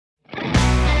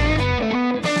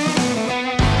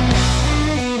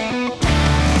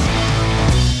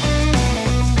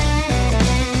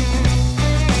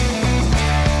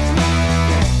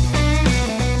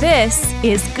This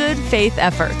is Good Faith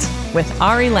Effort with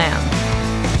Ari Lamb.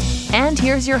 And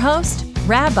here's your host,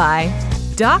 Rabbi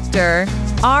Dr.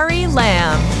 Ari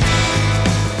Lamb.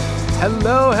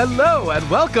 Hello, and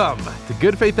welcome to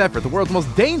Good Faith Effort, the world's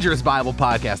most dangerous Bible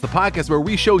podcast, the podcast where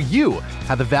we show you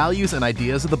how the values and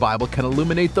ideas of the Bible can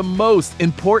illuminate the most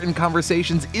important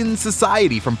conversations in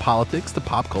society, from politics to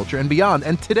pop culture and beyond.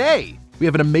 And today, we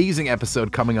have an amazing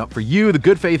episode coming up for you, the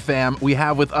Good Faith fam. We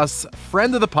have with us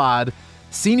friend of the pod,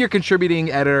 senior contributing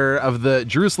editor of the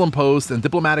Jerusalem Post and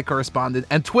diplomatic correspondent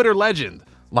and Twitter legend,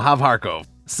 Lahav Harkov.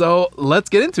 So let's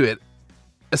get into it.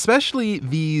 Especially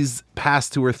these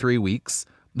past 2 or 3 weeks,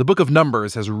 the book of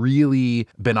Numbers has really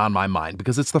been on my mind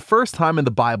because it's the first time in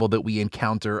the Bible that we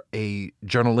encounter a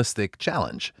journalistic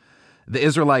challenge. The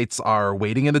Israelites are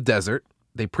waiting in the desert.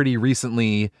 They pretty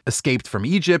recently escaped from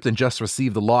Egypt and just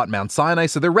received the law at Mount Sinai,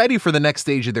 so they're ready for the next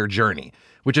stage of their journey,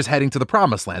 which is heading to the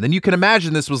Promised Land. And you can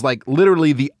imagine this was like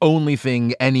literally the only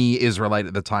thing any Israelite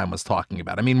at the time was talking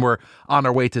about. I mean, we're on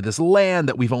our way to this land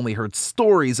that we've only heard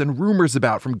stories and rumors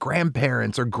about from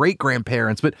grandparents or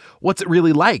great-grandparents, but what's it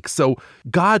really like? So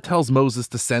God tells Moses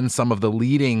to send some of the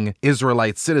leading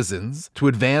Israelite citizens to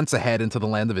advance ahead into the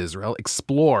land of Israel,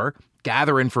 explore,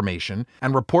 gather information,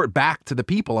 and report back to the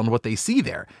people on what they see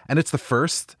there. And it's the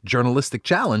first journalistic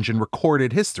challenge in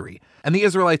recorded history. And the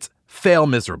Israelites fail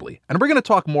miserably. And we're going to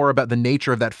talk more about the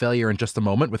nature of that failure in just a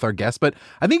moment with our guest, but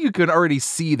I think you can already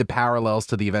see the parallels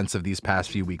to the events of these past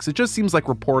few weeks. It just seems like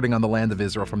reporting on the land of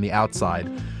Israel from the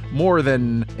outside, more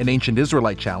than an ancient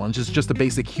Israelite challenge, is just a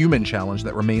basic human challenge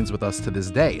that remains with us to this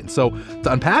day. And so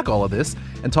to unpack all of this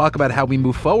and talk about how we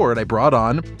move forward, I brought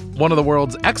on one of the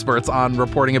world's experts on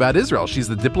reporting about Israel. She's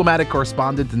the diplomatic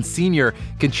correspondent and senior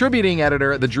contributing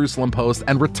editor at the Jerusalem Post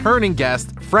and returning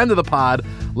guest, friend of the pod,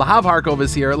 Lahav Harkov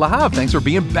is here. Lahav, thanks for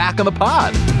being back on the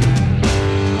pod.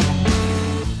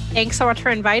 Thanks so much for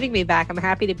inviting me back. I'm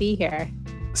happy to be here.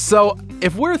 So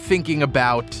if we're thinking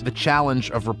about the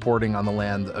challenge of reporting on the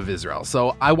land of Israel,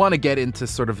 so I want to get into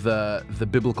sort of the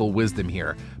biblical wisdom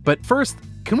here. But first,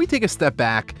 can we take a step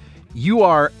back? You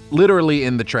are literally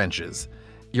in the trenches.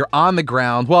 You're on the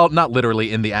ground. Well, not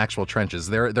literally in the actual trenches.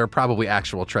 There are probably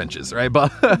actual trenches, right?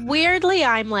 But weirdly,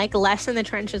 I'm like less in the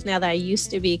trenches now than I used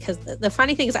to be, because the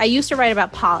funny thing is I used to write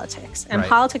about politics, and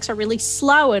politics are really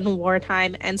slow in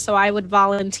wartime. And so I would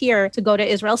volunteer to go to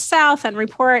Israel South and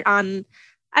report on,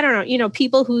 I don't know,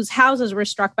 people whose houses were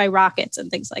struck by rockets and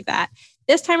things like that.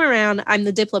 This time around, I'm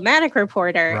the diplomatic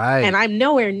reporter, and I'm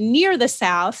nowhere near the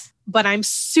South, but I'm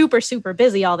super, super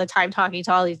busy all the time talking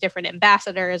to all these different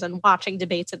ambassadors and watching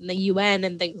debates in the UN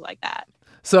and things like that.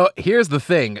 So here's the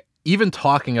thing. Even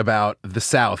talking about the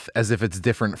South as if it's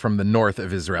different from the north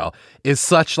of Israel is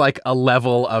such like a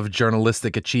level of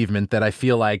journalistic achievement that I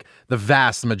feel like the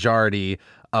vast majority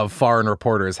of foreign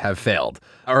reporters have failed,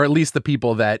 or at least the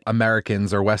people that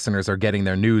Americans or Westerners are getting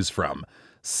their news from.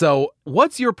 So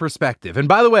what's your perspective? And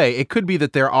by the way, it could be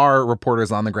that there are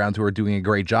reporters on the ground who are doing a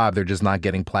great job. They're just not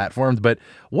getting platformed. But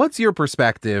what's your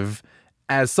perspective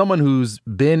as someone who's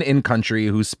been in country,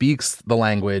 who speaks the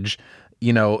language,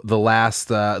 the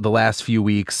last few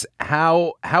weeks?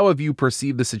 How have you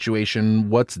perceived the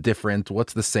situation? What's different?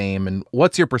 What's the same? And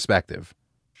what's your perspective?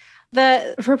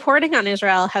 The reporting on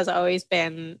Israel has always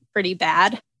been pretty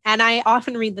bad. And I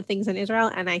often read the things in Israel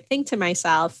and I think to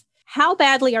myself, how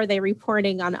badly are they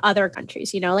reporting on other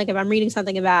countries? Like if I'm reading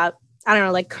something about, I don't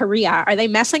know, like Korea, are they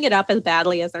messing it up as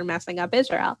badly as they're messing up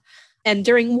Israel? And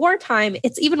during wartime,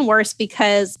 it's even worse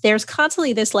because there's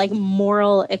constantly this like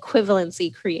moral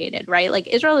equivalency created, right? Like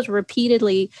Israel is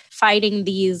repeatedly fighting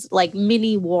these like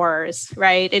mini wars,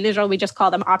 right? In Israel, we just call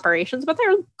them operations, but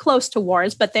they're close to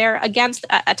wars, but they're against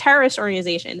a terrorist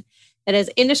organization that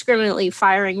is indiscriminately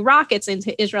firing rockets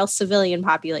into Israel's civilian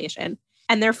population.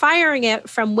 And they're firing it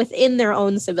from within their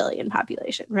own civilian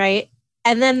population, right?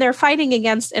 And then they're fighting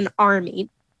against an army.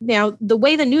 Now, the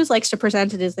way the news likes to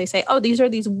present it is they say, oh, these are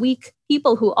these weak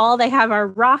people who all they have are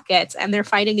rockets, and they're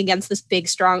fighting against this big,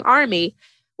 strong army.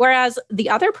 Whereas the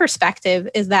other perspective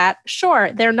is that,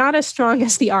 sure, they're not as strong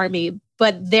as the army,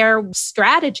 but their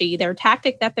strategy, their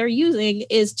tactic that they're using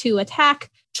is to attack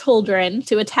children,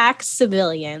 to attack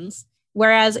civilians,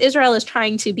 whereas Israel is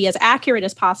trying to be as accurate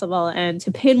as possible and to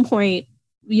pinpoint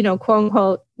quote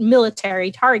unquote,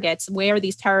 military targets where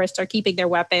these terrorists are keeping their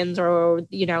weapons or,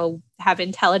 have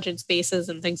intelligence bases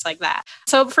and things like that.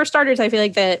 So for starters, I feel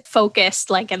like the focus,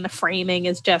 and the framing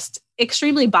is just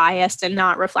extremely biased and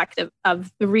not reflective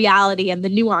of the reality and the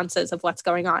nuances of what's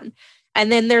going on.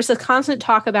 And then there's a constant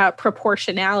talk about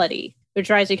proportionality, which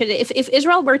drives me, because if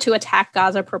Israel were to attack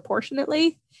Gaza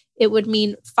proportionately, it would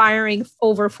mean firing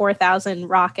over 4,000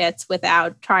 rockets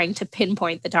without trying to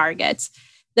pinpoint the targets.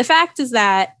 The fact is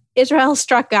that Israel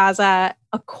struck Gaza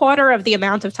a quarter of the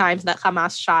amount of times that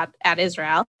Hamas shot at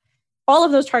Israel. All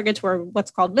of those targets were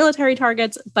what's called military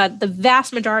targets, but the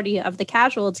vast majority of the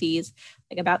casualties,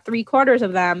 like about 3/4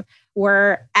 of them,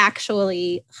 were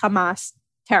actually Hamas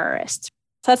terrorists.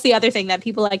 So that's the other thing that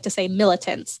people like to say,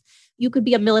 militants. You could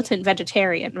be a militant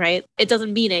vegetarian, right? It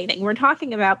doesn't mean anything. We're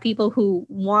talking about people who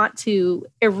want to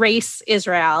erase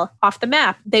Israel off the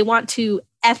map. They want to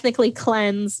ethnically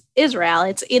cleanse Israel.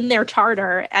 It's in their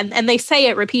charter. And they say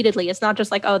it repeatedly. It's not just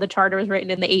like, oh, the charter was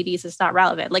written in the 80s. It's not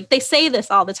relevant. Like, they say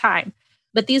this all the time,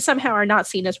 but these somehow are not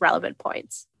seen as relevant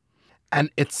points.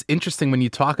 And it's interesting when you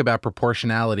talk about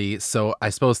proportionality. So I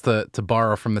suppose to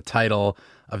borrow from the title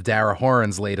of Dara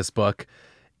Horan's latest book,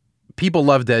 people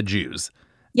love dead Jews.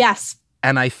 Yes.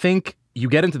 And I think you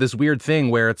get into this weird thing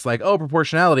where it's like, oh,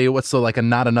 proportionality, what's so like a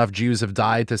not enough Jews have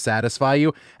died to satisfy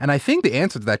you? And I think the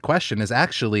answer to that question is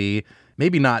actually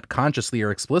maybe not consciously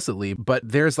or explicitly, but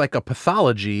there's like a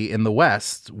pathology in the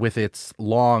West with its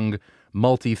long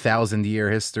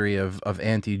multi-thousand-year history of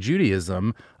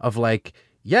anti-Judaism of like,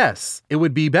 yes, it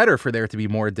would be better for there to be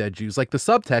more dead Jews. Like the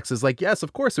subtext is like, yes,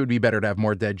 of course it would be better to have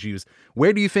more dead Jews.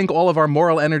 Where do you think all of our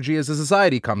moral energy as a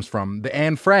society comes from? The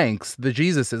Anne Franks, the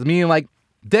Jesuses, meaning like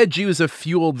dead Jews have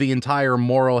fueled the entire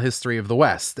moral history of the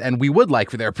West, and we would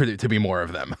like for there to be more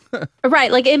of them.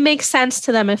 Right. Like, it makes sense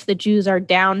to them if the Jews are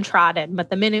downtrodden. But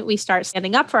the minute we start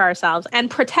standing up for ourselves and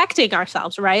protecting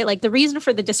ourselves, right? Like, the reason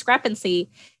for the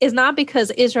discrepancy is not because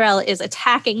Israel is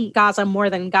attacking Gaza more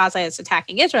than Gaza is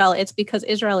attacking Israel. It's because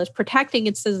Israel is protecting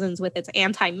its citizens with its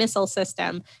anti-missile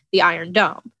system, the Iron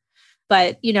Dome.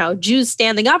 But, you know, Jews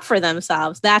standing up for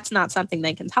themselves, that's not something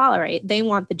they can tolerate. They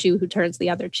want the Jew who turns the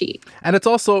other cheek. And it's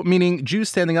also meaning Jews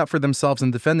standing up for themselves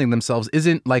and defending themselves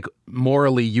isn't like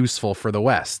morally useful for the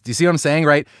West. Do you see what I'm saying,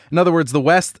 right? In other words, the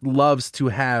West loves to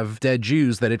have dead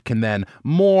Jews that it can then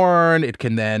mourn, it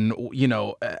can then,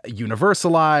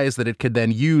 universalize, that it could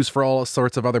then use for all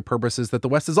sorts of other purposes that the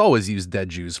West has always used dead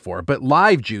Jews for. But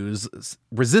live Jews,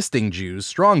 resisting Jews,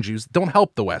 strong Jews don't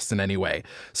help the West in any way.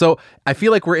 So I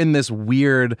feel like we're in this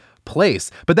weird place.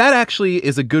 But that actually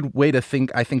is a good way to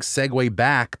segue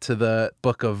back to the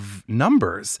book of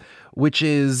Numbers, which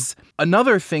is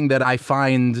another thing that I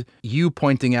find you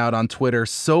pointing out on Twitter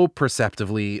so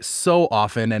perceptively, so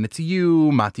often. And it's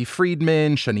you, Mati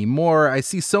Friedman, Shani Moore. I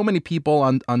see so many people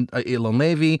on Ilan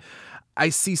Levy. I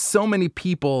see so many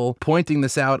people pointing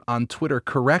this out on Twitter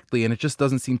correctly, and it just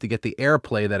doesn't seem to get the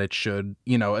airplay that it should,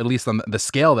 at least on the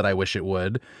scale that I wish it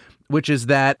would, which is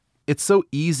that it's so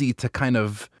easy to kind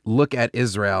of look at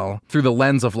Israel through the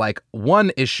lens of like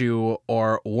one issue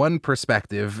or one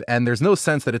perspective, and there's no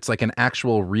sense that it's like an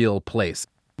actual real place.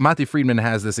 Mati Friedman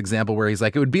has this example where he's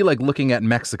like, it would be like looking at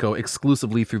Mexico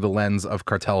exclusively through the lens of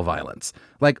cartel violence.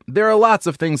 Like, there are lots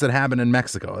of things that happen in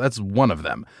Mexico. That's one of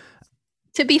them.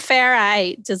 To be fair,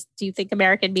 do you think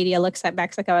American media looks at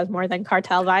Mexico as more than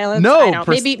cartel violence? No. I don't.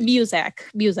 Maybe music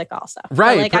also.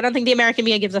 Right. But I don't think the American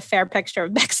media gives a fair picture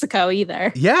of Mexico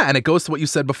either. Yeah. And it goes to what you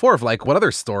said before of like, what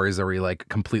other stories are we like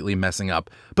completely messing up?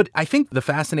 But I think the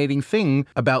fascinating thing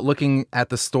about looking at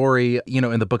the story,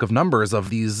 in the book of Numbers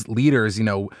of these leaders,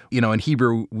 in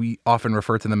Hebrew, we often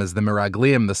refer to them as the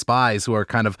Meraglim, the spies who are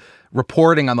kind of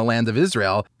reporting on the land of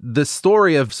Israel. The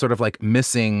story of sort of like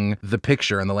missing the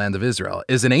picture in the land of Israel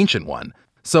is an ancient one.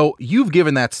 So you've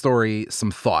given that story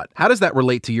some thought. How does that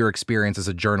relate to your experience as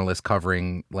a journalist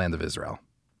covering land of Israel?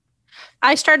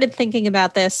 I started thinking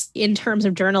about this in terms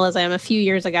of journalism a few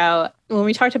years ago when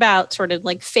we talked about sort of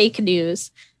like fake news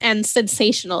and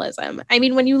sensationalism. I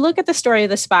mean, when you look at the story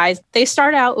of the spies, they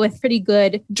start out with pretty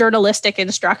good journalistic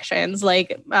instructions.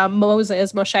 Like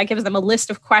Moshe gives them a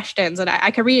list of questions, and I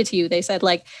can read it to you. They said,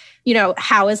 like,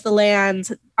 how is the land?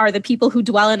 Are the people who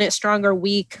dwell in it strong or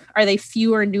weak? Are they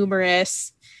few or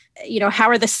numerous? How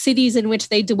are the cities in which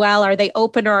they dwell? Are they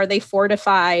open or are they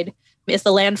fortified? Is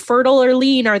the land fertile or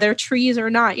lean? Are there trees or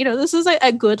not? This is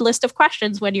a good list of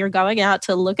questions when you're going out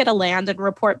to look at a land and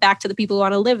report back to the people who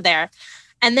want to live there.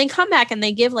 And then come back and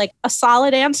they give like a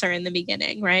solid answer in the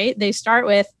beginning, right? They start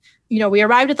with, we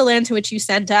arrived at the land to which you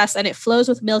sent us, and it flows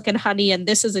with milk and honey, and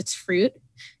this is its fruit.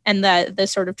 And the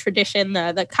sort of tradition,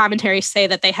 the commentaries say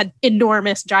that they had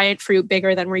enormous giant fruit,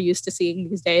 bigger than we're used to seeing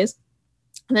these days.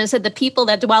 And then it said the people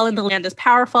that dwell in the land is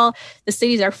powerful. The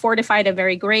cities are fortified and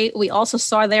very great. We also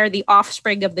saw there the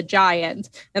offspring of the giant.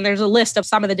 And there's a list of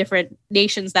some of the different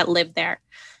nations that live there.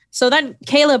 So then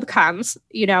Caleb comes,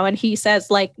 and he says,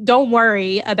 like, don't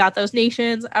worry about those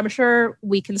nations. I'm sure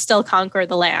we can still conquer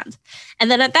the land.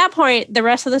 And then at that point, the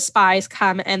rest of the spies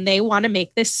come and they want to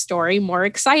make this story more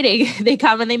exciting. They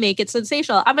come and they make it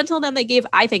sensational. Up until then, they gave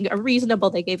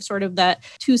sort of the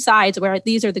two sides where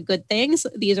these are the good things,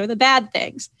 these are the bad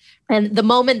things. And the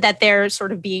moment that they're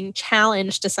sort of being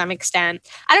challenged to some extent,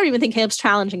 I don't even think Caleb's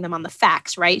challenging them on the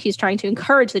facts, right? He's trying to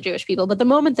encourage the Jewish people. But the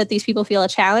moment that these people feel a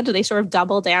challenge, they sort of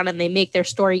double down and they make their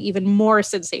story even more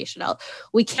sensational.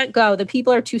 We can't go. The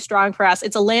people are too strong for us.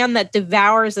 It's a land that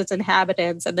devours its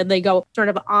inhabitants. And then they go sort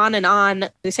of on and on.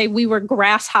 They say we were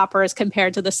grasshoppers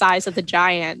compared to the size of the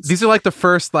giants. These are like the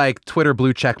first like Twitter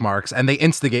blue check marks, and they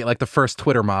instigate like the first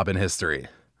Twitter mob in history.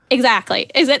 Exactly.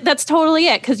 That's totally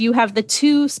it. Because you have the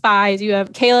two spies, you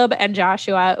have Caleb and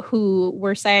Joshua, who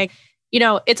were saying,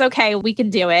 it's okay, we can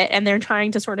do it. And they're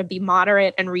trying to sort of be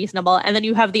moderate and reasonable. And then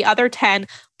you have the other 10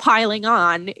 piling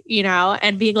on,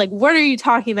 and being like, what are you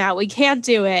talking about? We can't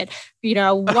do it.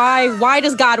 Why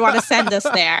does God want to send us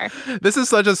there? This is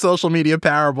such a social media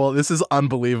parable. This is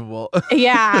unbelievable.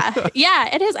 Yeah,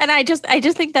 it is. And I just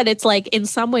think that it's like, in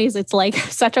some ways, it's like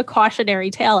such a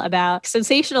cautionary tale about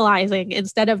sensationalizing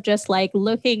instead of just like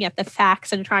looking at the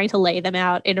facts and trying to lay them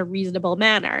out in a reasonable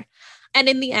manner. And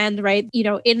in the end, right,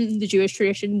 in the Jewish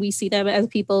tradition, we see them as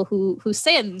people who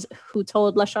sinned, who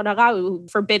told Lashon Hara, who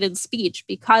forbidden speech,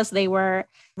 because they were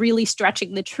really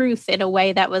stretching the truth in a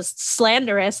way that was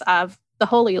slanderous of the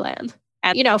Holy Land.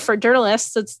 And, for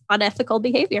journalists, it's unethical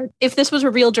behavior. If this was a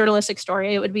real journalistic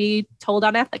story, it would be told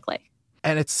unethically.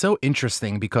 And it's so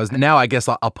interesting because now I guess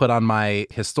I'll put on my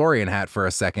historian hat for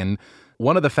a second.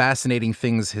 One of the fascinating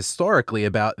things historically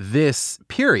about this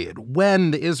period, when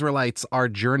the Israelites are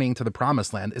journeying to the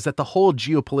Promised Land, is that the whole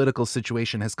geopolitical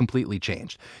situation has completely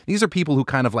changed. These are people who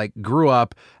kind of like grew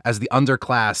up as the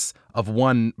underclass of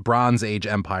one Bronze Age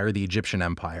empire, the Egyptian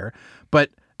Empire, but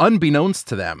unbeknownst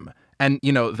to them. And,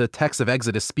 the text of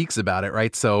Exodus speaks about it,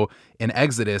 right? So in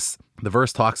Exodus, the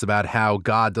verse talks about how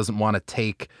God doesn't want to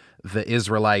take the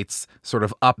Israelites sort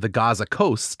of up the Gaza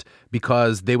coast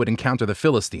because they would encounter the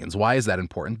Philistines. Why is that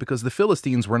important? Because the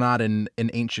Philistines were not an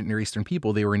ancient Near Eastern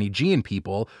people. They were an Aegean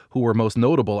people who were most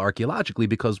notable archaeologically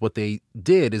because what they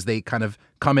did is they kind of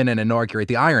come in and inaugurate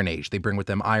the Iron Age. They bring with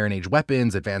them Iron Age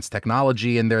weapons, advanced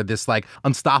technology, and they're this like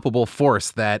unstoppable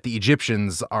force that the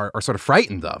Egyptians are sort of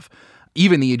frightened of.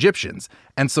 Even the Egyptians.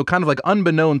 And so kind of like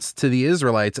unbeknownst to the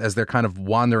Israelites as they're kind of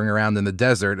wandering around in the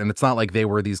desert, and it's not like they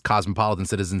were these cosmopolitan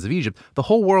citizens of Egypt, the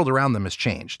whole world around them has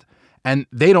changed. And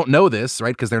they don't know this,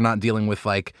 right? Because they're not dealing with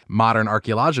like modern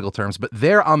archaeological terms, but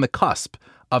they're on the cusp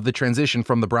of the transition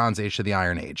from the Bronze Age to the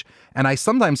Iron Age. And I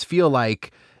sometimes feel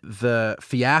like the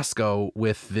fiasco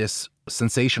with this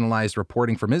sensationalized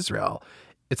reporting from Israel,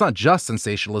 it's not just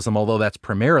sensationalism, although that's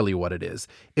primarily what it is.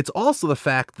 It's also the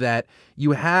fact that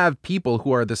you have people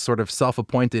who are this sort of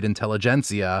self-appointed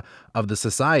intelligentsia of the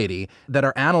society that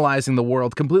are analyzing the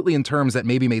world completely in terms that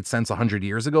maybe made sense 100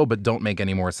 years ago, but don't make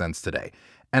any more sense today.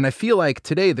 And I feel like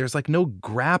today there's like no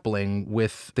grappling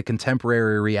with the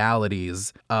contemporary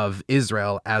realities of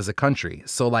Israel as a country.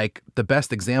 So like the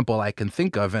best example I can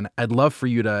think of, and I'd love for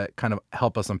you to kind of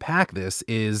help us unpack this,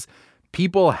 is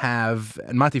people have,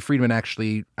 and Mati Friedman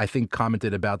actually, I think,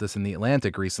 commented about this in The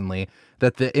Atlantic recently,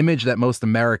 that the image that most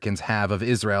Americans have of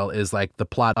Israel is like the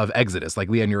plot of Exodus, like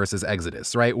Leon Uris's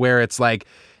Exodus, right? Where it's like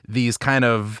these kind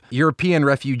of European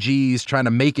refugees trying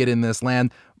to make it in this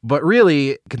land. But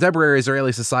really, contemporary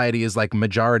Israeli society is like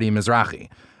majority Mizrahi.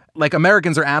 Like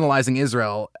Americans are analyzing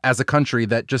Israel as a country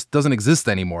that just doesn't exist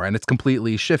anymore, and it's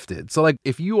completely shifted. So like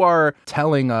if you are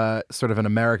telling a sort of an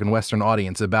American Western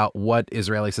audience about what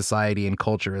Israeli society and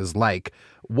culture is like,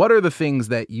 what are the things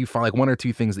that you find, like one or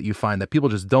two things that you find that people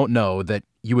just don't know that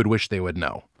you would wish they would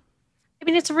know? I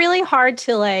mean, it's really hard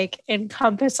to like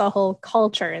encompass a whole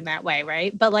culture in that way,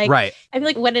 right? But like, right. I feel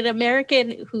like when an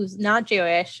American who's not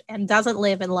Jewish and doesn't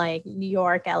live in like New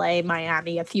York, LA,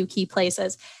 Miami, a few key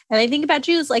places, and they think about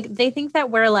Jews, like they think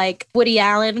that we're like Woody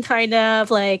Allen kind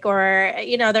of like, or,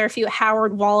 you know, there are a few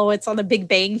Howard Wolowitz on the Big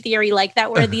Bang Theory, like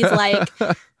that we're these like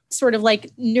sort of like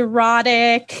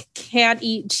neurotic, can't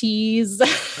eat cheese,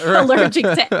 allergic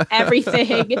to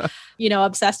everything, you know,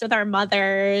 obsessed with our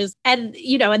mothers. And,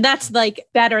 you know, and that's like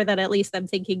better than at least them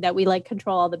thinking that we like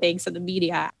control all the banks of the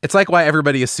media. It's like why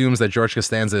everybody assumes that George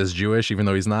Costanza is Jewish, even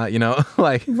though he's not, you know,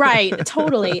 like. Right,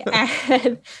 totally.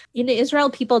 And in Israel,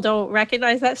 people don't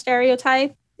recognize that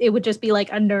stereotype. It would just be like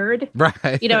a nerd.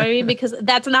 Right. You know what I mean? Because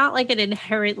that's not like an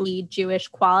inherently Jewish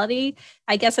quality.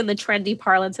 I guess in the trendy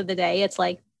parlance of the day, it's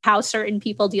like how certain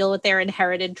people deal with their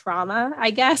inherited trauma,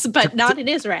 I guess, but not in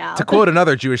Israel. To quote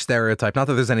another Jewish stereotype, not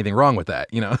that there's anything wrong with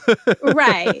that, you know?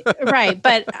 Right.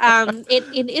 But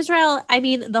in Israel, I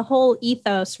mean, the whole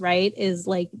ethos, right, is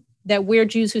like that we're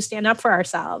Jews who stand up for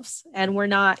ourselves and we're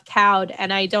not cowed.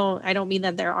 And I don't mean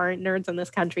that there aren't nerds in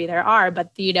this country. There are,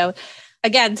 but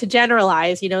again, to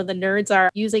generalize, the nerds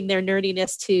are using their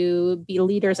nerdiness to be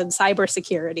leaders in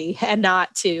cybersecurity and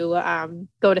not to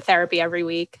go to therapy every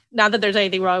week. Not that there's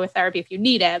anything wrong with therapy if you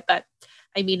need it, but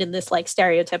I mean in this like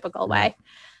stereotypical way.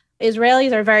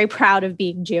 Israelis are very proud of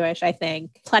being Jewish, I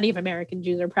think. Plenty of American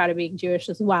Jews are proud of being Jewish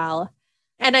as well.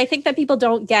 And I think that people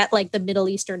don't get like the Middle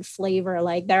Eastern flavor.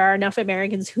 Like there are enough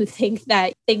Americans who think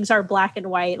that things are black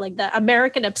and white. Like the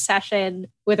American obsession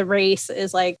with race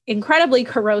is like incredibly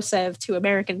corrosive to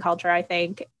American culture, I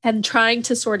think. And trying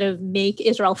to sort of make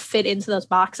Israel fit into those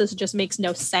boxes just makes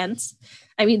no sense.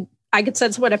 I mean, I could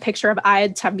send someone a picture of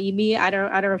Ayad Tamimi. I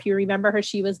don't know if you remember her.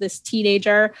 She was this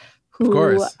teenager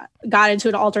who got into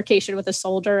an altercation with a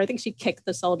soldier. I think she kicked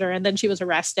the soldier and then she was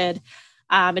arrested.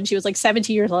 And she was like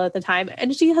 17 years old at the time.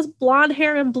 And she has blonde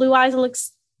hair and blue eyes and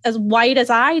looks as white as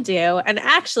I do. And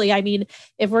actually, I mean,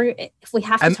 if we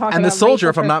have to talk about... And the soldier,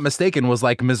 if I'm not mistaken, was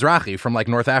like Mizrahi from like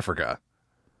North Africa.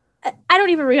 I don't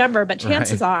even remember, but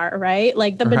chances are, right?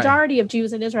 Like the majority of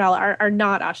Jews in Israel are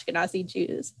not Ashkenazi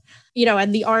Jews,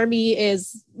 and the army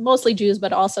is mostly Jews,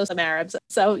 but also some Arabs.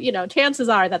 So, chances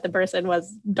are that the person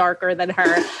was darker than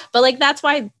her. But like, that's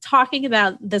why talking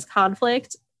about this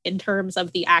conflict in terms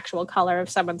of the actual color of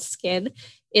someone's skin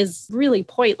is really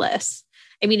pointless.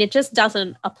 I mean, it just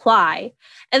doesn't apply.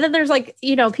 And then there's like,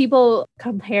 people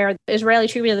compare Israeli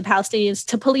treatment of the Palestinians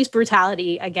to police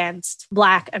brutality against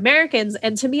Black Americans.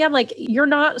 And to me, I'm like, you're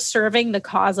not serving the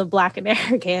cause of Black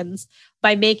Americans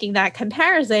by making that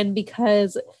comparison,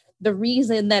 because the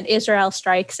reason that Israel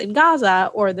strikes in Gaza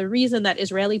or the reason that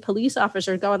Israeli police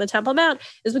officers go on the Temple Mount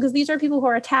is because these are people who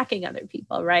are attacking other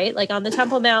people, right? Like on the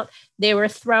Temple Mount, they were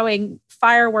throwing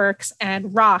fireworks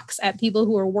and rocks at people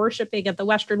who were worshiping at the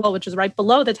Western Wall, which is right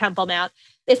below the Temple Mount.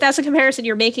 If that's a comparison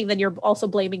you're making, then you're also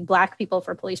blaming Black people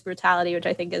for police brutality, which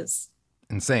I think is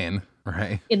insane,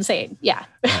 right? Insane, yeah.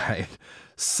 Right.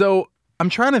 So I'm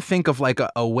trying to think of like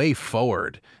a way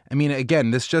forward. I mean,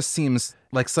 again, this just seems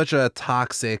like such a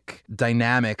toxic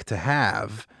dynamic to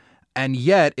have, and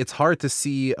yet it's hard to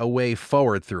see a way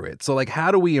forward through it. So like,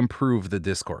 how do we improve the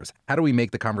discourse? How do we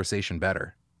make the conversation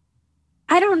better?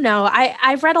 I don't know.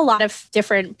 I've read a lot of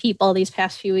different people these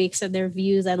past few weeks and their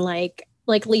views, and like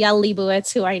Liel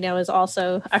Leibowitz, who I know is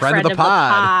also a friend of the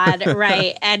pod,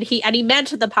 right? And he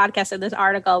mentioned the podcast in this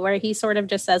article where he sort of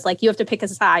just says like, you have to pick a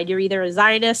side. You're either a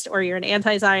Zionist or you're an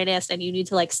anti-Zionist, and you need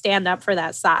to like stand up for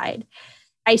that side.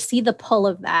 I see the pull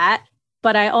of that,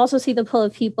 but I also see the pull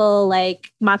of people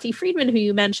like Mati Friedman, who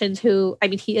you mentioned, who, I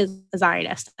mean, he is a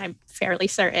Zionist, I'm fairly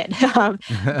certain,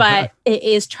 but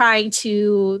is trying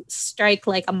to strike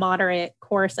like a moderate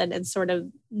course and sort of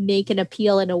make an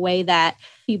appeal in a way that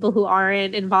people who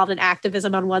aren't involved in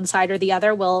activism on one side or the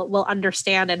other will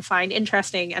understand and find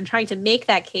interesting, and trying to make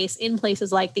that case in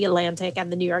places like The Atlantic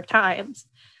and The New York Times.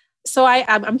 So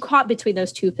I'm caught between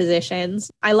those two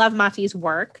positions. I love Mati's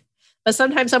work, but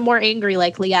sometimes I'm more angry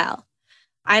like Liel.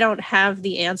 I don't have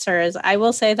the answers. I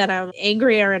will say that I'm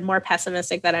angrier and more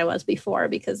pessimistic than I was before,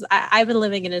 because I've been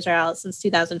living in Israel since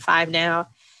 2005 now.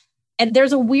 And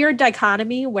there's a weird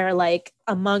dichotomy where like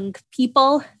among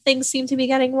people, things seem to be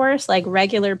getting worse. Like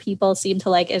regular people seem to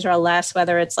like Israel less,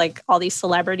 whether it's like all these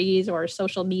celebrities or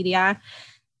social media,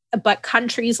 but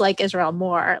countries like Israel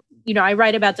more. I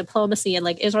write about diplomacy, and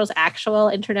like Israel's actual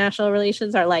international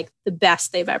relations are like the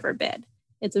best they've ever been.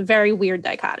 It's a very weird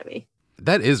dichotomy.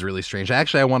 That is really strange.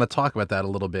 Actually, I want to talk about that a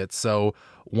little bit. So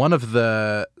one of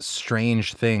the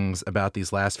strange things about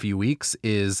these last few weeks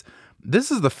is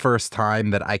this is the first time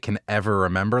that I can ever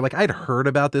remember. Like I'd heard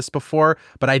about this before,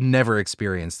 but I'd never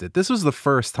experienced it. This was the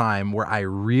first time where I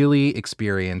really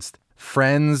experienced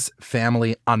friends,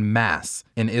 family en masse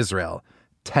in Israel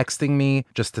texting me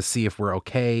just to see if we're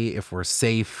okay, if we're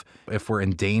safe, if we're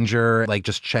in danger, like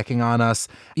just checking on us.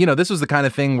 This was the kind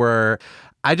of thing where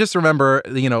I just remember,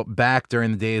 back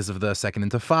during the days of the Second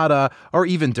Intifada, or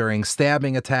even during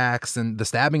stabbing attacks and the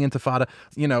stabbing Intifada,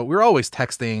 we were always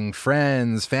texting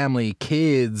friends, family,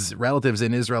 kids, relatives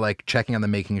in Israel, like checking on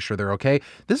them, making sure they're okay.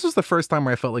 This was the first time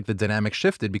where I felt like the dynamic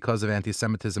shifted because of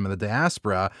anti-Semitism in the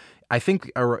diaspora. I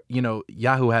think,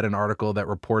 Yahoo had an article that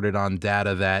reported on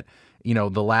data that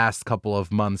the last couple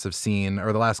of months have seen,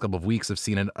 or the last couple of weeks have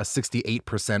seen a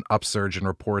 68% upsurge in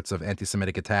reports of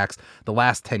anti-Semitic attacks. The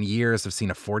last 10 years have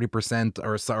seen a 40%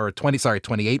 or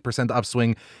 28%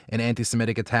 upswing in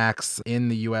anti-Semitic attacks in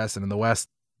the U.S. and in the West.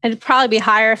 It'd probably be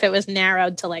higher if it was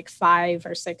narrowed to like 5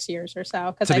 or 6 years or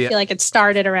so, because I feel like it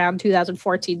started around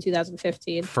 2014,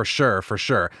 2015. For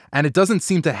sure. And it doesn't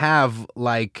seem to have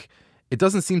it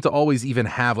doesn't seem to always even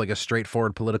have like a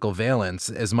straightforward political valence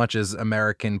as much as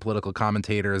American political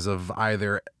commentators of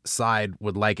either side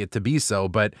would like it to be so.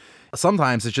 But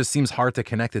sometimes it just seems hard to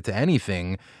connect it to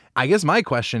anything. I guess my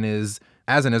question is,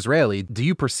 as an Israeli, do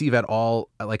you perceive at all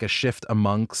like a shift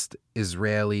amongst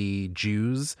Israeli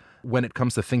Jews when it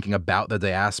comes to thinking about the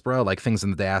diaspora, like things in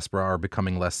the diaspora are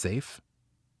becoming less safe?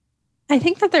 I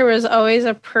think that there was always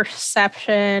a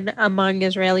perception among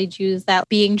Israeli Jews that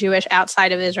being Jewish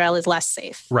outside of Israel is less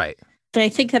safe. Right. And I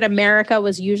think that America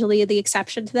was usually the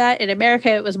exception to that. In America,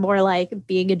 it was more like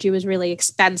being a Jew is really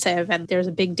expensive and there's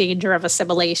a big danger of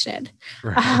assimilation.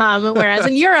 Right. Whereas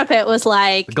in Europe, it was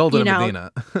like, the Golden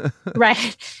Medina.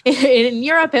 Right. In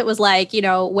Europe, it was like,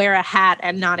 wear a hat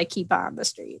and not a kippah on the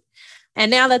street. And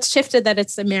now that's shifted that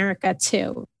it's America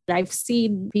too. I've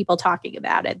seen people talking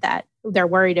about it, that they're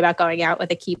worried about going out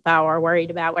with a kippah or worried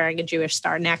about wearing a Jewish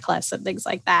star necklace and things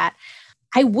like that.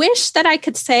 I wish that I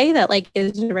could say that like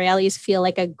Israelis feel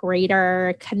like a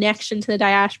greater connection to the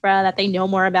diaspora, that they know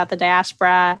more about the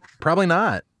diaspora. Probably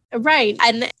not. Right.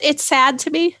 And it's sad to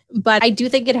me, but I do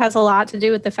think it has a lot to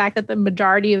do with the fact that the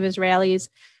majority of Israelis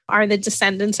are the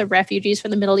descendants of refugees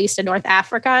from the Middle East and North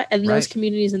Africa. And those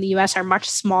communities in the US are much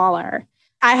smaller.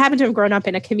 I happen to have grown up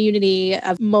in a community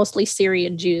of mostly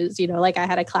Syrian Jews. Like I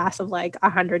had a class of like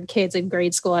 100 kids in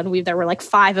grade school, and there were like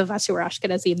 5 of us who were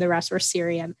Ashkenazi and the rest were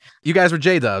Syrian. You guys were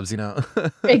J-dubs,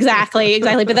 Exactly.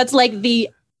 But that's like the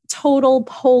total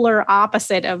polar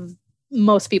opposite of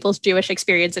most people's Jewish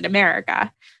experience in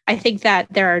America. I think that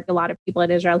there are a lot of people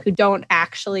in Israel who don't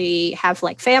actually have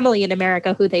like family in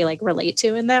America who they like relate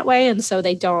to in that way. And so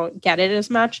they don't get it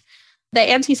as much. The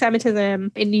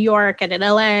anti-Semitism in New York and in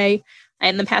LA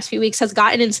in the past few weeks has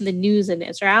gotten into the news in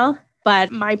Israel.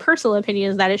 But my personal opinion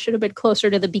is that it should have been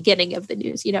closer to the beginning of the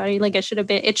news. Like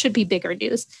it should be bigger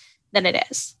news than it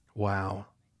is. Wow.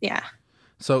 Yeah.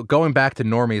 So going back to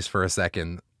normies for a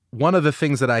second, one of the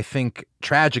things that I think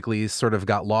tragically sort of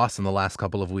got lost in the last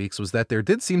couple of weeks was that there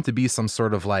did seem to be some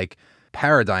sort of like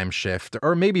paradigm shift,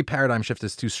 or maybe paradigm shift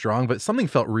is too strong, but something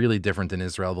felt really different in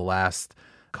Israel the last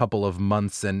couple of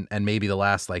months and maybe the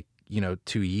last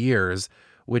 2 years,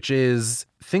 which is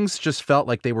things just felt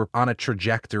like they were on a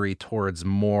trajectory towards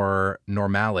more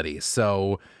normality.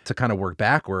 So to kind of work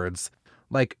backwards,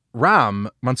 like Ram,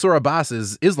 Mansour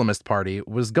Abbas's Islamist party,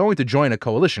 was going to join a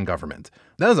coalition government.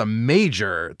 That was a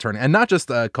major turn, and not just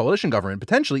a coalition government,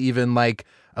 potentially even like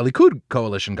a Likud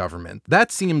coalition government.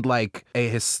 That seemed like a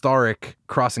historic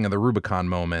crossing of the Rubicon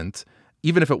moment,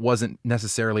 even if it wasn't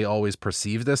necessarily always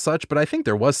perceived as such. But I think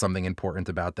there was something important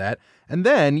about that. And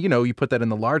then, you put that in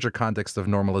the larger context of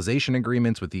normalization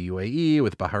agreements with the UAE,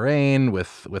 with Bahrain,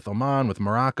 with Oman, with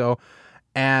Morocco,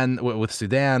 and with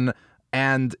Sudan.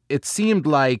 And it seemed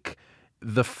like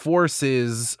the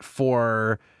forces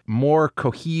for more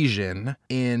cohesion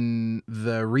in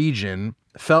the region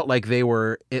felt like they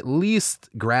were at least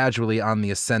gradually on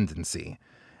the ascendancy.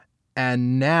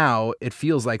 And now it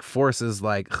feels like forces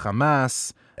like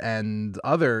Hamas and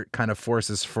other kind of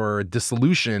forces for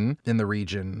dissolution in the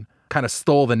region kind of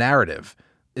stole the narrative.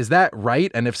 Is that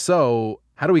right? And if so,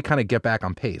 how do we kind of get back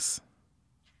on pace?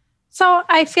 So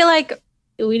I feel like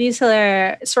we need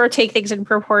to sort of take things in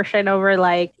proportion over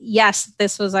like, yes,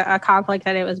 this was a conflict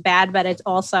and it was bad, but it's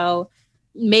also,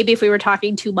 maybe if we were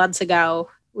talking 2 months ago,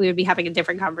 we would be having a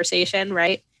different conversation,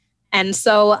 right? And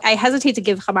so I hesitate to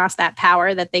give Hamas that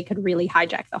power that they could really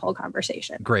hijack the whole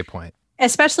conversation. Great point.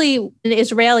 Especially in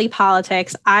Israeli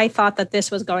politics, I thought that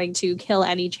this was going to kill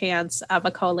any chance of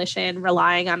a coalition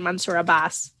relying on Mansour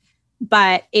Abbas.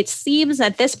 But it seems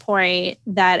at this point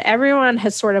that everyone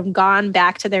has sort of gone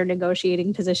back to their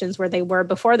negotiating positions where they were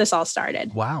before this all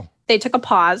started. Wow. They took a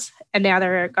pause and now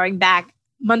they're going back.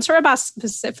 Mansour Abbas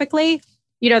specifically,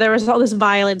 there was all this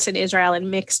violence in Israel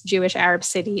in mixed Jewish Arab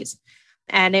cities.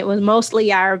 And it was mostly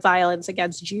Arab violence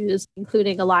against Jews,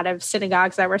 including a lot of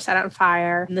synagogues that were set on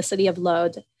fire in the city of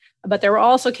Lod. But there were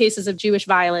also cases of Jewish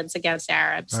violence against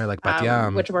Arabs, like Bat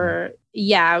Yam, which were,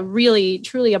 really,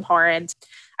 truly abhorrent.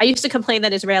 I used to complain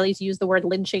that Israelis use the word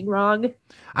lynching wrong.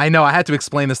 I know. I had to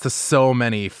explain this to so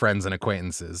many friends and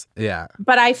acquaintances. Yeah.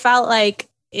 But I felt like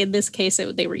in this case,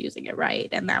 they were using it right.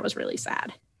 And that was really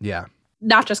sad. Yeah.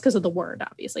 Not just because of the word,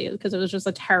 obviously, because it was just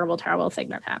a terrible, terrible thing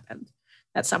that happened.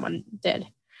 That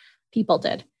people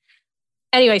did.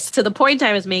 Anyways, to the point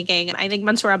I was making, I think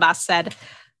Mansour Abbas said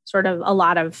sort of a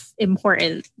lot of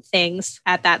important things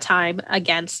at that time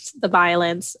against the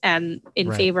violence and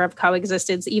in favor of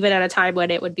coexistence, even at a time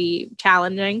when it would be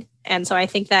challenging. And so I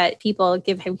think that people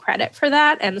give him credit for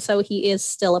that. And so he is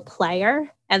still a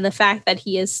player. And the fact that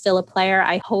he is still a player,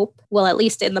 I hope, will, at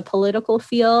least in the political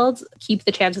field, keep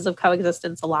the chances of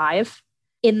coexistence alive.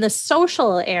 In the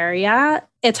social area,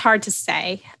 it's hard to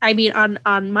say. I mean,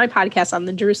 on my podcast, on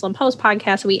the Jerusalem Post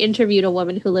podcast, we interviewed a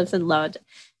woman who lives in Lod.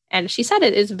 And she said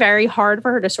it is very hard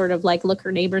for her to sort of like look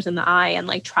her neighbors in the eye and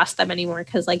like trust them anymore.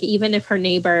 Because like even if her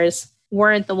neighbors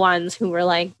weren't the ones who were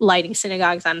like lighting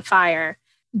synagogues on fire,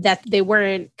 that they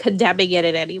weren't condemning it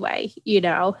in any way,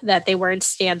 that they weren't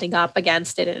standing up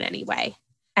against it in any way.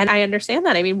 And I understand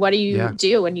that. I mean, what do you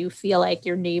do when you feel like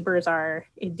your neighbors are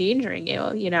endangering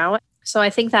you, So I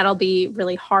think that'll be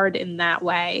really hard in that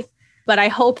way. But I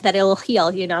hope that it'll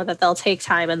heal, that they'll take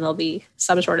time and there'll be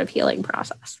some sort of healing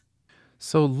process.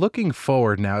 So looking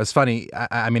forward now, it's funny.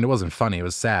 I mean, it wasn't funny. It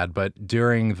was sad. But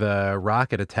during the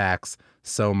rocket attacks,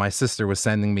 so my sister was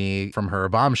sending me from her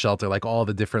bomb shelter, like all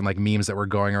the different like memes that were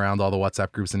going around all the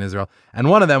WhatsApp groups in Israel. And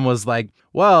one of them was like,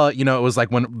 well, it was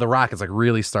like when the rockets like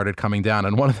really started coming down.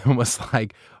 And one of them was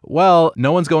like, well,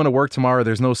 no one's going to work tomorrow.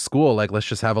 There's no school. Like, let's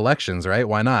just have elections, right?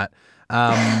 Why not?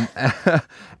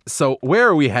 So where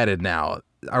are we headed now?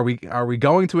 Are we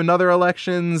going to another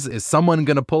elections? Is someone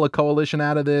going to pull a coalition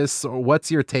out of this? Or what's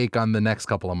your take on the next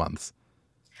couple of months?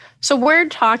 So we're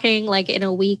talking like in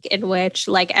a week in which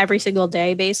like every single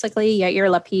day, basically, Yair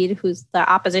Lapid, who's the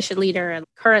opposition leader and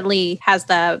currently has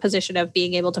the position of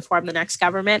being able to form the next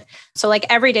government. So like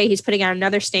every day he's putting out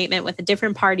another statement with a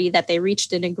different party that they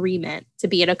reached an agreement to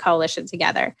be in a coalition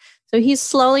together. So he's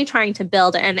slowly trying to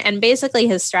build, and basically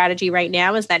his strategy right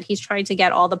now is that he's trying to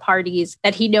get all the parties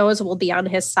that he knows will be on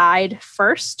his side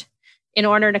first in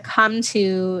order to come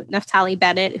to Naftali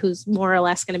Bennett, who's more or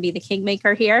less going to be the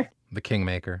kingmaker here. The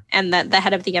kingmaker. And the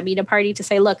head of the Yamina party to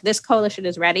say, look, this coalition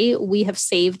is ready. We have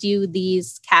saved you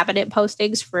these cabinet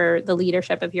postings for the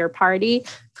leadership of your party.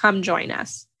 Come join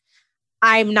us.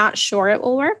 I'm not sure it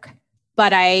will work,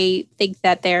 but I think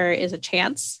that there is a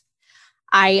chance.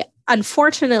 I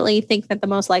unfortunately think that the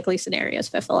most likely scenario is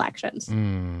fifth elections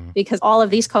because all of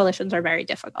these coalitions are very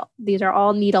difficult. These are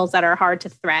all needles that are hard to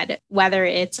thread, whether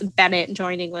it's Bennett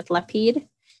joining with Lapid.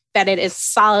 Bennett is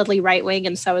solidly right-wing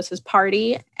and so is his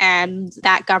party. And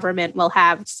that government will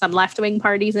have some left-wing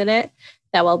parties in it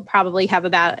that will probably have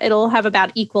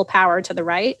about equal power to the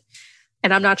right.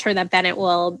 And I'm not sure that Bennett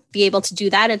will be able to do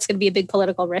that. It's going to be a big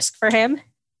political risk for him.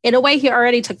 In a way, he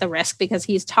already took the risk because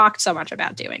he's talked so much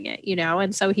about doing it,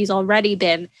 and so he's already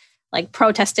been like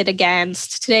protested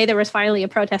against. Today, there was finally a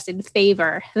protest in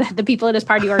favor. The people in his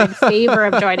party were in favor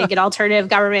of joining an alternative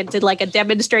government, did like a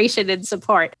demonstration in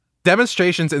support.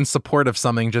 Demonstrations in support of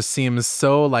something just seems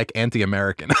so like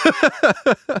anti-American.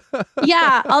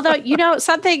 Yeah. Although,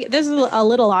 something, this is a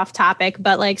little off topic,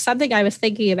 but like something I was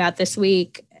thinking about this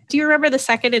week. Do you remember the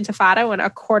Second Intifada when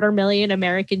 250,000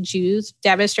 American Jews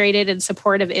demonstrated in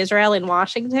support of Israel in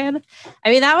Washington? I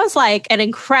mean, that was like an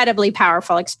incredibly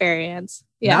powerful experience.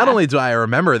 Yeah. Not only do I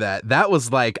remember that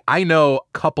was like, I know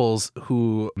couples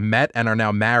who met and are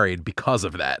now married because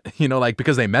of that, like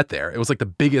because they met there. It was like the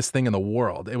biggest thing in the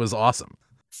world. It was awesome.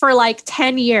 For like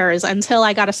 10 years until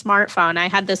I got a smartphone, I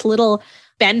had this little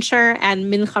Bencher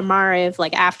and Mincha Mariv,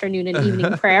 like afternoon and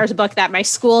evening prayers book that my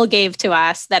school gave to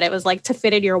us, that it was like to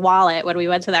fit in your wallet when we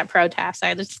went to that protest. I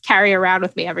had to just carry around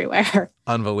with me everywhere.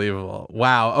 Unbelievable.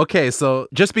 Wow. Okay. So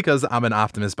just because I'm an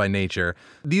optimist by nature,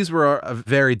 these were a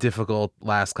very difficult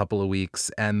last couple of weeks,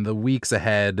 and the weeks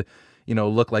ahead,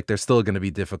 look like they're still going to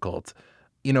be difficult.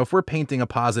 If we're painting a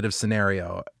positive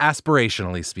scenario,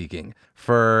 aspirationally speaking,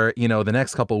 for, the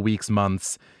next couple of weeks,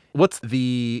 months, what's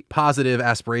the positive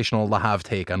aspirational Lahav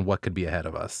take on what could be ahead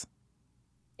of us?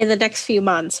 In the next few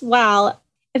months? Well,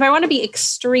 if I want to be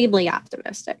extremely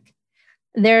optimistic,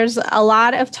 there's a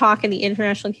lot of talk in the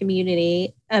international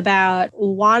community about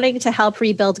wanting to help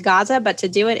rebuild Gaza, but to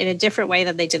do it in a different way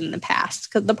than they did in the past.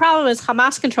 Because the problem is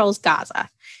Hamas controls Gaza.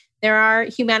 There are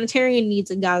humanitarian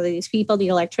needs in Gaza. These people need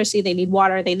electricity, they need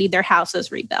water, they need their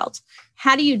houses rebuilt.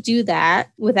 How do you do that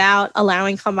without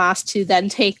allowing Hamas to then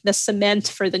take the cement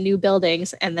for the new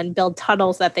buildings and then build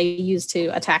tunnels that they use to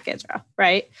attack Israel,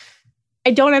 right?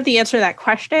 I don't have the answer to that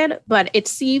question, but it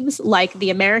seems like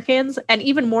the Americans, and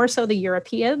even more so the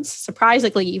Europeans,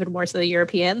 surprisingly even more so the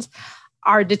Europeans,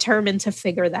 are determined to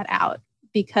figure that out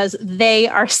because they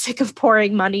are sick of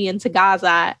pouring money into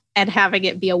Gaza and having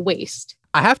it be a waste.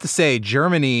 I have to say,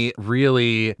 Germany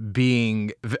really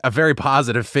being a very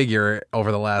positive figure over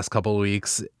the last couple of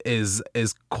weeks is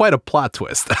quite a plot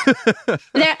twist.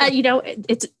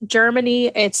 It's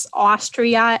Germany, it's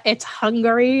Austria, it's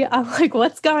Hungary. I'm like,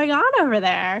 what's going on over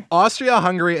there? Austria,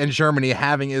 Hungary, and Germany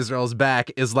having Israel's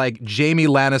back is like Jaime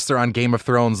Lannister on Game of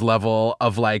Thrones level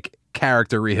of like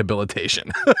character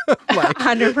rehabilitation.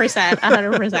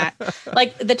 100%.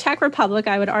 Like the Czech Republic,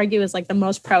 I would argue, is like the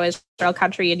most pro-Israel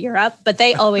country in Europe, but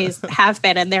they always have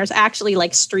been. And there's actually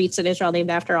like streets in Israel named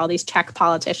after all these Czech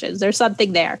politicians. There's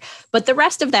something there. But the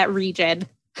rest of that region,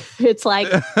 it's like,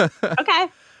 okay.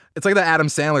 It's like the Adam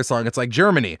Sandler song. It's like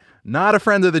Germany, not a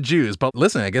friend of the Jews. But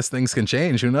listen, I guess things can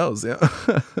change. Who knows?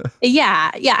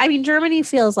 Yeah. I mean, Germany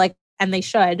feels like, and they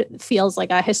feels like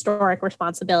a historic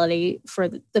responsibility for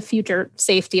the future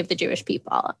safety of the Jewish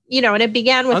people. And it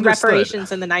began with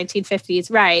reparations in the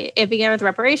 1950s. Right. It began with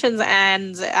reparations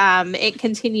and it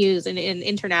continues in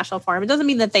international form. It doesn't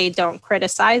mean that they don't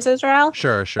criticize Israel.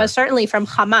 Sure. But certainly from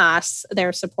Hamas,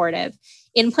 they're supportive.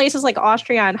 In places like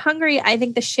Austria and Hungary, I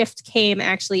think the shift came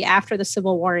actually after the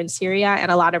civil war in Syria and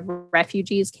a lot of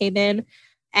refugees came in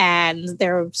and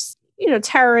there was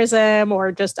terrorism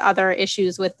or just other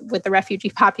issues with the refugee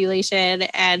population,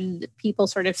 and people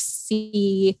sort of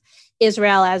see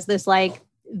Israel as this like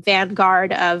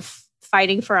vanguard of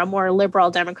fighting for a more liberal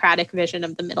democratic vision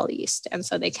of the Middle East. And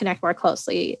so they connect more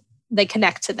closely. They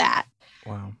connect to that.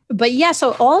 Wow. But yeah,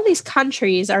 so all of these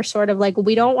countries are sort of like,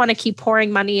 we don't want to keep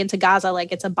pouring money into Gaza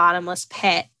like it's a bottomless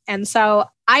pit. And so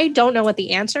I don't know what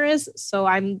the answer is. So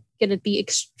I'm going to be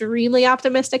extremely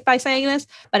optimistic by saying this.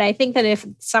 But I think that if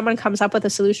someone comes up with a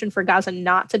solution for Gaza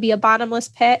not to be a bottomless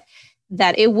pit,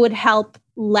 that it would help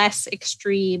less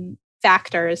extreme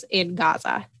factors in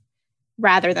Gaza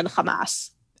rather than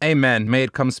Hamas. Amen. May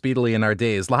it come speedily in our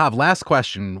days. Lahav, last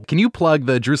question. Can you plug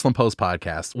the Jerusalem Post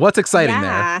podcast? What's exciting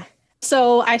there?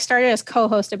 So I started as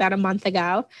co-host about a month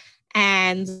ago.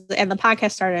 And the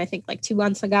podcast started, I think, like 2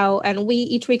 months ago. And we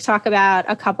each week talk about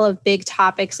a couple of big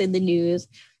topics in the news.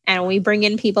 And we bring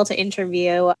in people to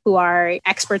interview who are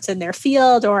experts in their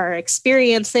field or are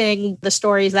experiencing the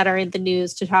stories that are in the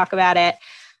news to talk about it.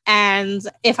 And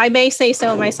if I may say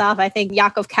so myself, I think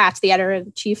Yaakov Katz, the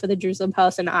editor-in-chief of the Jerusalem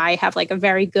Post, and I have like a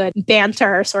very good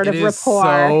banter sort of rapport.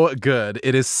 So good.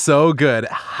 It is so good.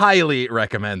 Highly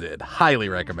recommended.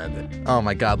 Oh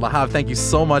my God. Lahav, thank you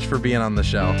so much for being on the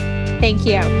show. Thank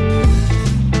you.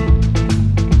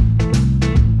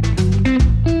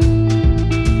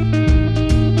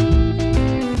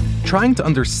 Trying to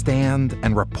understand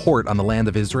and report on the land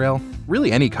of Israel,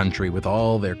 really any country with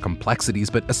all their complexities,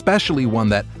 but especially one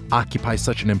that occupies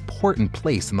such an important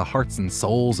place in the hearts and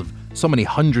souls of so many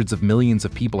hundreds of millions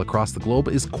of people across the globe,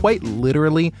 is quite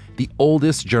literally the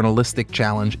oldest journalistic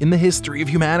challenge in the history of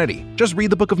humanity. Just read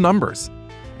the book of Numbers.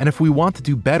 And if we want to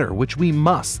do better, which we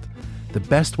must, the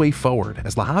best way forward,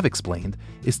 as Lahav explained,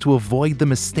 is to avoid the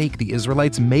mistake the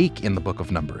Israelites make in the book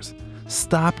of Numbers.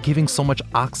 Stop giving so much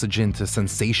oxygen to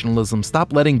sensationalism.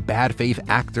 Stop letting bad faith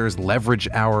actors leverage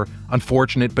our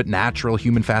unfortunate but natural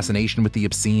human fascination with the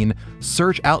obscene.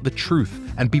 Search out the truth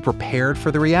and be prepared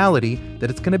for the reality that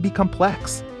it's going to be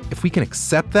complex. If we can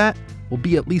accept that, we'll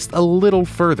be at least a little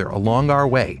further along our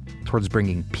way towards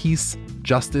bringing peace,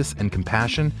 justice, and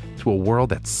compassion to a world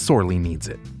that sorely needs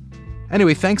it.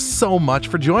 Anyway, thanks so much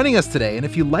for joining us today. And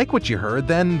if you like what you heard,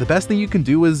 then the best thing you can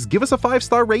do is give us a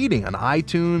 5-star rating on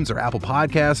iTunes or Apple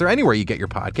Podcasts or anywhere you get your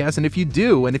podcasts. And if you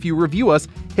do, and if you review us,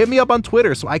 hit me up on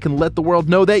Twitter so I can let the world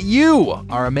know that you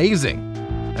are amazing.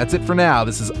 That's it for now.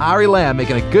 This is Ari Lamb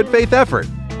making a good faith effort.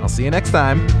 I'll see you next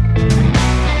time.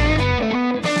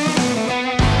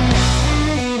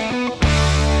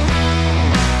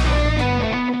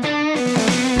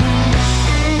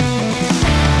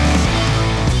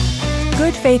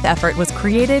 Good Faith Effort was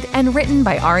created and written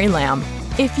by Ari Lamb.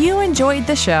 If you enjoyed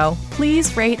the show,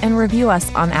 please rate and review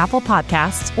us on Apple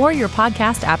Podcasts or your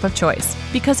podcast app of choice,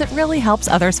 because it really helps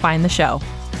others find the show.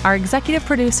 Our executive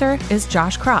producer is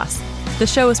Josh Cross. The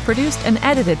show is produced and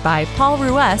edited by Paul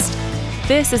Ruest.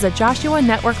 This is a Joshua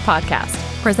Network podcast,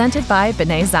 presented by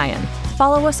B'nai Zion.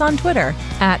 Follow us on Twitter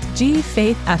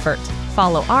 @GFaithEffort.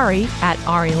 Follow Ari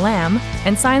 @Ari Lamb,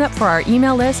 and sign up for our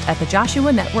email list at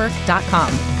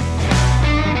thejoshuanetwork.com.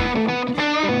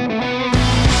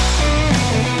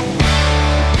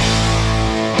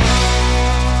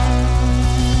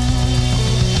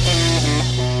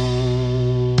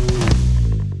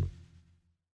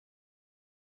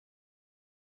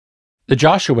 The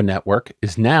Joshua Network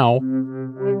is now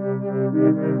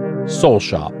Soul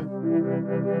Shop.